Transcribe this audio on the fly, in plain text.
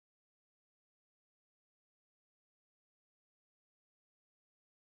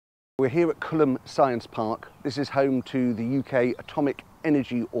We're here at Culham Science Park. This is home to the UK Atomic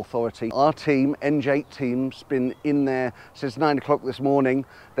Energy Authority. Our team, ENG8 team's been in there since 9 o'clock this morning.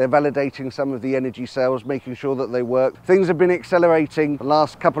 They're validating some of the energy cells, making sure that they work. Things have been accelerating the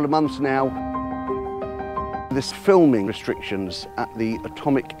last couple of months now. There's filming restrictions at the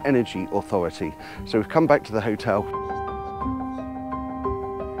Atomic Energy Authority. So we've come back to the hotel.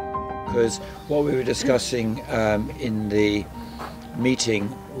 Because what we were discussing in the meeting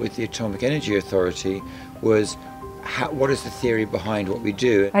with the Atomic Energy Authority was what is the theory behind what we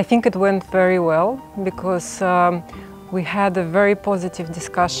do? I think it went very well because we had a very positive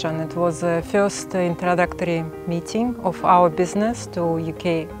discussion. It was a first introductory meeting of our business to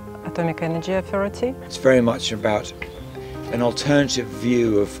UK Atomic Energy Authority. It's very much about an alternative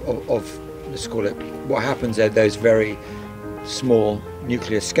view of let's call it, what happens at those very small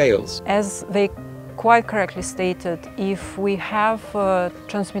nuclear scales. As they quite correctly stated, if we have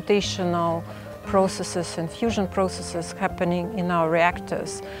transmutational processes and fusion processes happening in our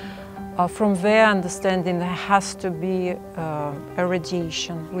reactors, from their understanding there has to be a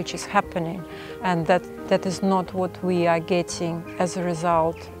radiation which is happening, and that is not what we are getting as a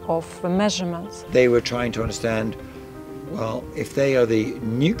result of the measurements. They were trying to understand, well, if they are the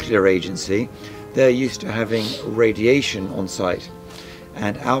nuclear agency, they're used to having radiation on site,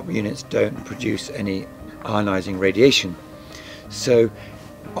 and our units don't produce any ionizing radiation. So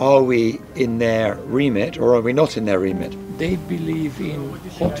are we in their remit or are we not in their remit? They believe in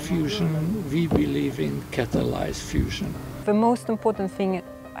hot fusion, we believe in catalyzed fusion. The most important thing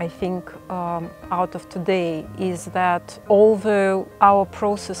I think out of today is that although our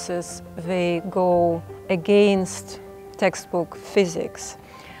processes, they go against textbook physics,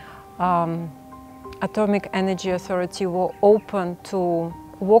 Atomic Energy Authority were open to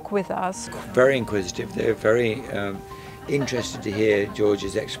work with us. Very inquisitive, they're very interested to hear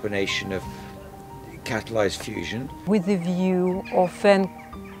George's explanation of catalyzed fusion. With the view of then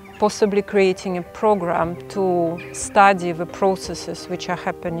possibly creating a program to study the processes which are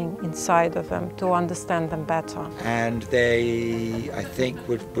happening inside of them, to understand them better. And they, I think,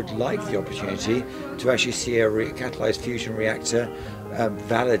 would like the opportunity to actually see a catalyzed fusion reactor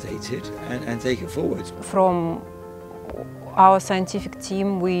validated and take it forward. From our scientific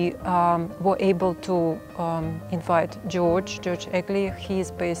team, we were able to invite George Egli. He is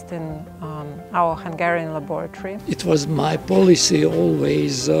based in our Hungarian laboratory. It was my policy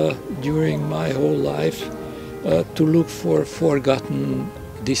always during my whole life to look for forgotten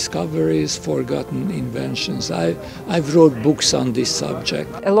discoveries, forgotten inventions. I've wrote books on this subject.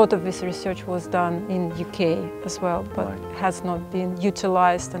 A lot of this research was done in UK as well, but has not been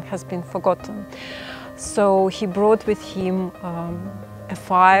utilized and has been forgotten. So he brought with him a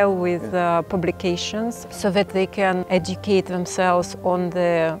file with publications so that they can educate themselves on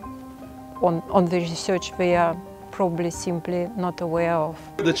the research they are probably simply not aware of.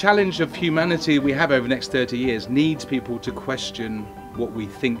 The challenge of humanity we have over the next 30 years needs people to question what we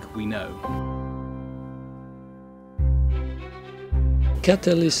think we know.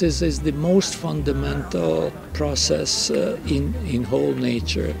 Catalysis is the most fundamental process in whole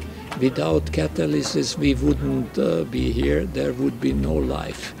nature. Without catalysis we wouldn't be here, there would be no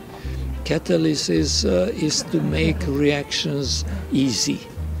life. Catalysis is to make reactions easy.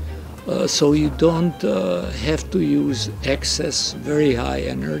 So you don't have to use excess, very high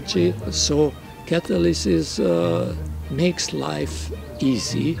energy. So catalysis makes life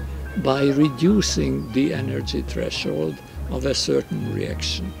easy by reducing the energy threshold of a certain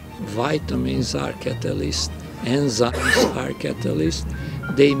reaction. Vitamins are catalysts, enzymes are catalysts.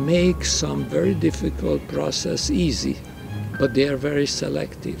 They make some very difficult process easy, but they are very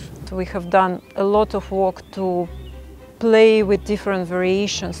selective. We have done a lot of work to play with different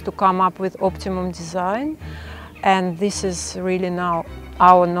variations to come up with optimum design, and this is really now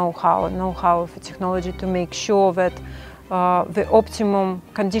our know-how of the technology to make sure that the optimum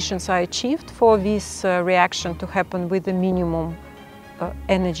conditions are achieved for this reaction to happen with the minimum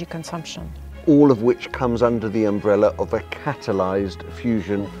energy consumption. All of which comes under the umbrella of a catalyzed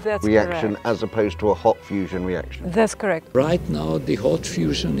fusion reaction as opposed to a hot fusion reaction. That's correct. Right now the hot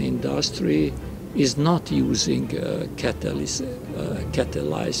fusion industry is not using catalysis,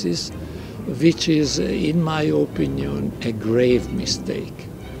 which is, in my opinion, a grave mistake.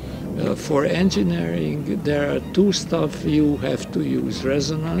 For engineering, there are two stuff you have to use: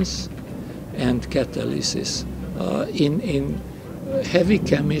 resonance and catalysis. In heavy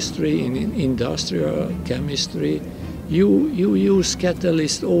chemistry, in industrial chemistry, You use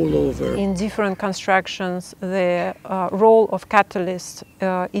catalyst all over. In different constructions, the role of catalyst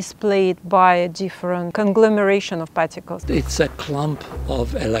is played by a different conglomeration of particles. It's a clump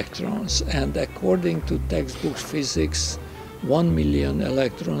of electrons, and according to textbook physics, 1 million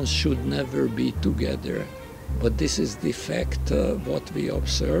electrons should never be together. But this is the fact what we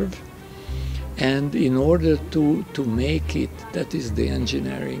observe. And in order to make it, that is the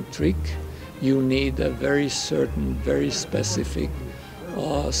engineering trick, you need a very certain, very specific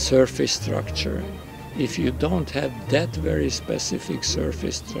surface structure. If you don't have that very specific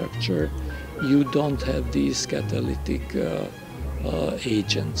surface structure, you don't have these catalytic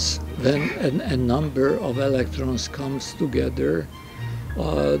agents. When a number of electrons comes together,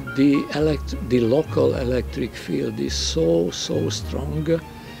 the local electric field is so strong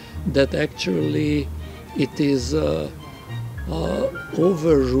that actually it is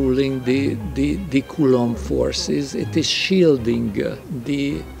overruling the Coulomb forces. It is shielding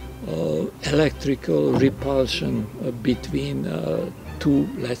the electrical repulsion between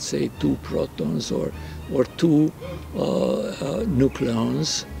let's say two protons or two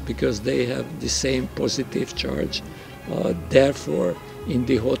nucleons, because they have the same positive charge. Therefore, in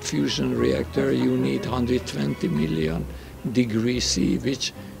the hot fusion reactor, you need 120 million degrees C,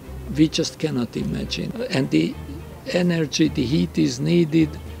 which we just cannot imagine. And the energy, the heat is needed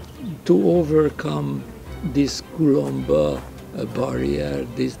to overcome this Coulomb barrier,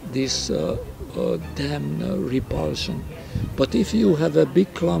 this damn repulsion. But if you have a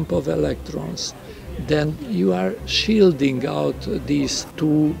big clump of electrons, then you are shielding out these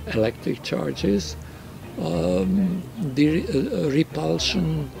two electric charges. The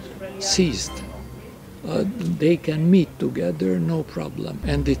repulsion ceased. They can meet together, no problem.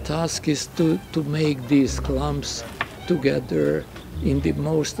 And the task is to make these clumps together in the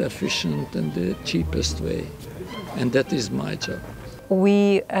most efficient and the cheapest way. And that is my job.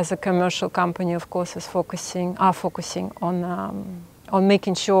 We, as a commercial company, of course, are focusing on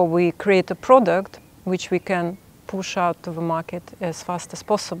making sure we create a product which we can push out to the market as fast as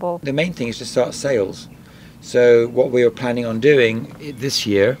possible. The main thing is to start sales. So what we are planning on doing this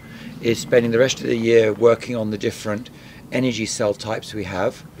year is spending the rest of the year working on the different energy cell types we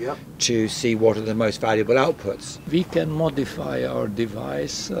have to see what are the most valuable outputs. We can modify our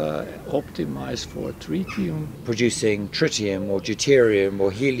device, optimize for tritium. Producing tritium or deuterium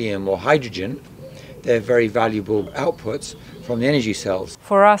or helium or hydrogen, they're very valuable outputs from the energy cells.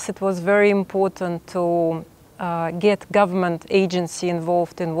 For us, it was very important to get government agency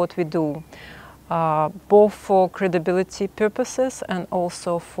involved in what we do. Both for credibility purposes and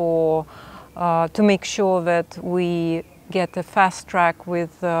also for to make sure that we get a fast track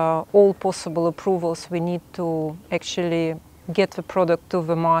with all possible approvals we need to actually get the product to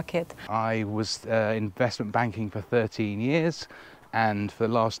the market. I was investment banking for 13 years, and for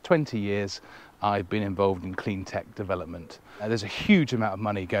the last 20 years I've been involved in clean tech development. There's a huge amount of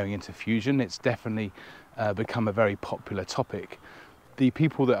money going into fusion. It's definitely become a very popular topic. The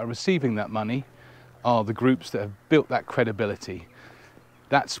people that are receiving that money are the groups that have built that credibility.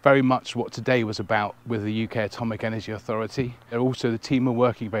 That's very much what today was about with the UK Atomic Energy Authority. Also, the team are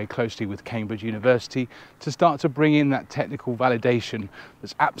working very closely with Cambridge University to start to bring in that technical validation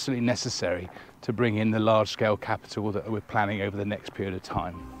that's absolutely necessary to bring in the large-scale capital that we're planning over the next period of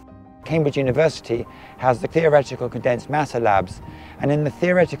time. Cambridge University has the theoretical condensed matter labs, and in the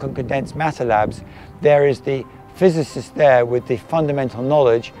theoretical condensed matter labs there is the physicist there with the fundamental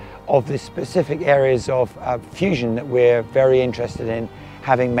knowledge of the specific areas of fusion that we're very interested in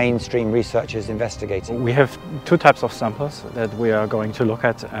having mainstream researchers investigating. We have two types of samples that we are going to look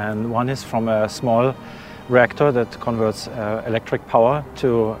at, and one is from a small reactor that converts electric power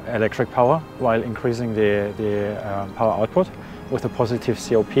to electric power while increasing the power output with a positive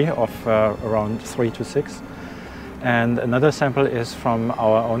COP of around 3 to 6. And another sample is from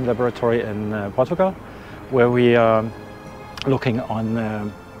our own laboratory in Portugal, where we are looking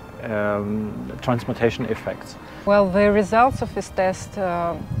on transmutation effects. Well, the results of this test,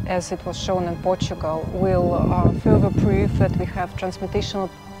 as it was shown in Portugal, will further prove that we have transmutational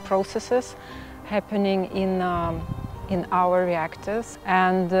processes happening in our reactors,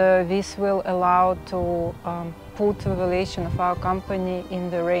 and this will allow to put the valuation of our company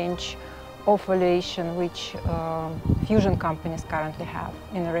in the range of valuation which fusion companies currently have,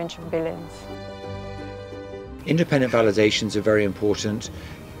 in the range of billions. Independent validations are very important.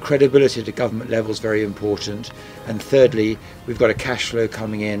 Credibility at the government level is very important. And thirdly, we've got a cash flow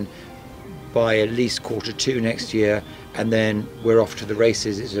coming in by at least Q2 next year, and then we're off to the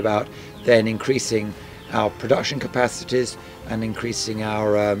races. It's about then increasing our production capacities and increasing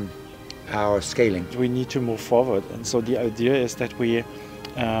our our scaling. We need to move forward, and so the idea is that we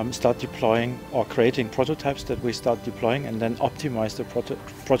start deploying or creating prototypes that we start deploying and then optimize the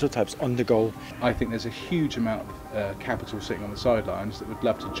prototypes on the go. I think there's a huge amount of capital sitting on the sidelines that would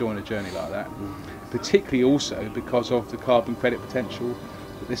love to join a journey like that, particularly also because of the carbon credit potential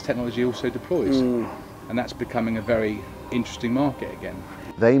that this technology also deploys. And that's becoming a very interesting market again.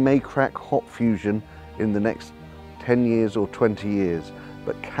 They may crack hot fusion in the next 10 years or 20 years,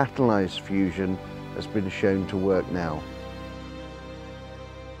 but catalyzed fusion has been shown to work now.